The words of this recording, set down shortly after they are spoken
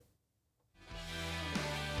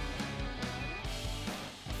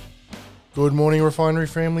Good morning, Refinery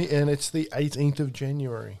family, and it's the 18th of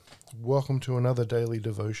January. Welcome to another daily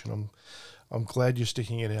devotion. I'm glad you're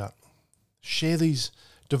sticking it out. Share these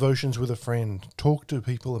devotions with a friend. Talk to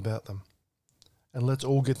people about them. And let's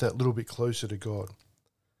all get that little bit closer to God.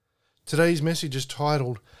 Today's message is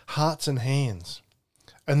titled Hearts and Hands.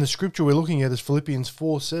 And the scripture we're looking at is Philippians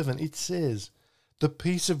 4:7. It says, "The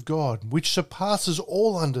peace of God, which surpasses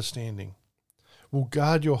all understanding, will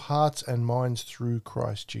guard your hearts and minds through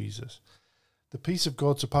Christ Jesus." The peace of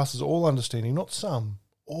God surpasses all understanding, not some,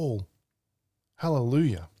 all.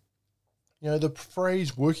 Hallelujah. You know, the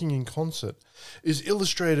phrase working in concert is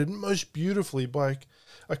illustrated most beautifully by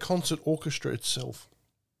a concert orchestra itself.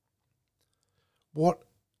 What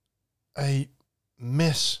a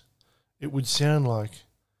mess it would sound like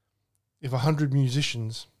if 100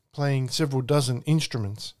 musicians playing several dozen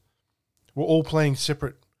instruments were all playing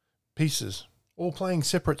separate pieces, all playing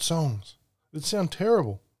separate songs. It'd sound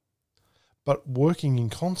terrible. But working in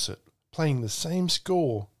concert, playing the same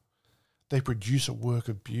score, they produce a work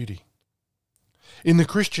of beauty. In the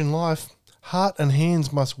Christian life, heart and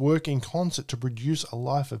hands must work in concert to produce a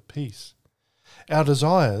life of peace. Our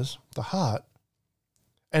desires, the heart,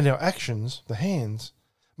 and our actions, the hands,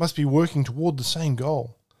 must be working toward the same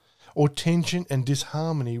goal, or tension and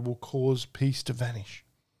disharmony will cause peace to vanish.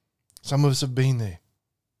 Some of us have been there.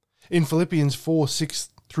 In Philippians 4:6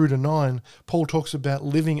 through to 9, Paul talks about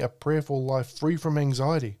living a prayerful life free from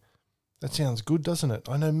anxiety. That sounds good, doesn't it?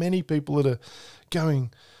 I know many people that are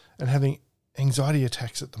going and having anxiety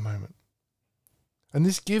attacks at the moment. And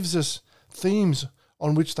this gives us themes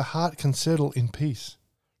on which the heart can settle in peace,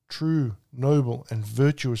 true, noble, and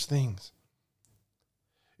virtuous things.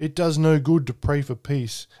 It does no good to pray for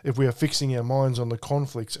peace if we are fixing our minds on the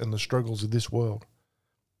conflicts and the struggles of this world.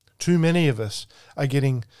 Too many of us are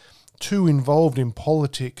getting too involved in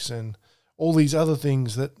politics and all these other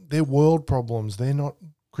things that they're world problems. They're not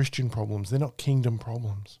Christian problems. They're not kingdom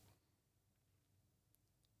problems.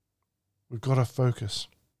 We've got to focus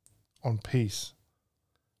on peace.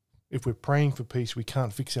 If we're praying for peace, we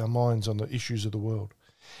can't fix our minds on the issues of the world.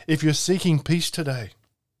 If you're seeking peace today,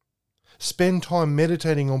 spend time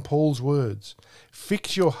meditating on Paul's words.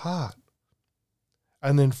 Fix your heart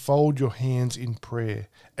and then fold your hands in prayer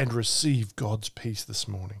and receive God's peace this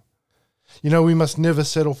morning. You know, we must never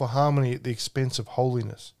settle for harmony at the expense of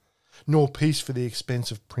holiness, nor peace for the expense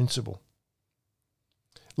of principle.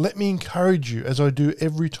 Let me encourage you, as I do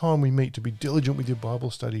every time we meet, to be diligent with your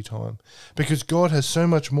Bible study time, because God has so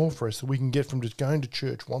much more for us that we can get from just going to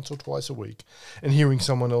church once or twice a week and hearing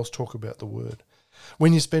someone else talk about the Word.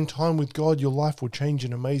 When you spend time with God, your life will change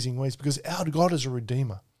in amazing ways, because our God is a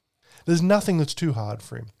redeemer. There's nothing that's too hard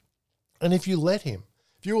for him. And if you let him,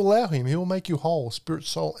 if you allow him, he will make you whole, spirit,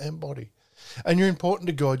 soul, and body. And you're important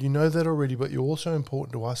to God. You know that already, but you're also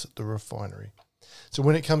important to us at the Refinery. So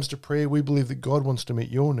when it comes to prayer, we believe that God wants to meet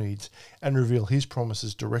your needs and reveal his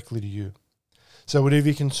promises directly to you. So whatever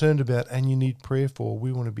you're concerned about and you need prayer for,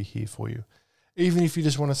 we want to be here for you. Even if you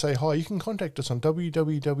just want to say hi, you can contact us on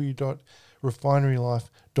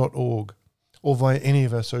www.refinerylife.org or via any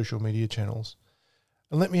of our social media channels.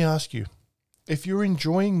 And let me ask you, if you're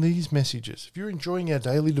enjoying these messages, if you're enjoying our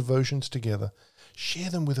daily devotions together, share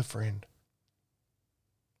them with a friend.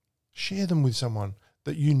 Share them with someone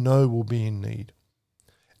that you know will be in need.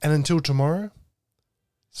 And until tomorrow,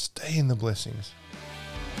 stay in the blessings.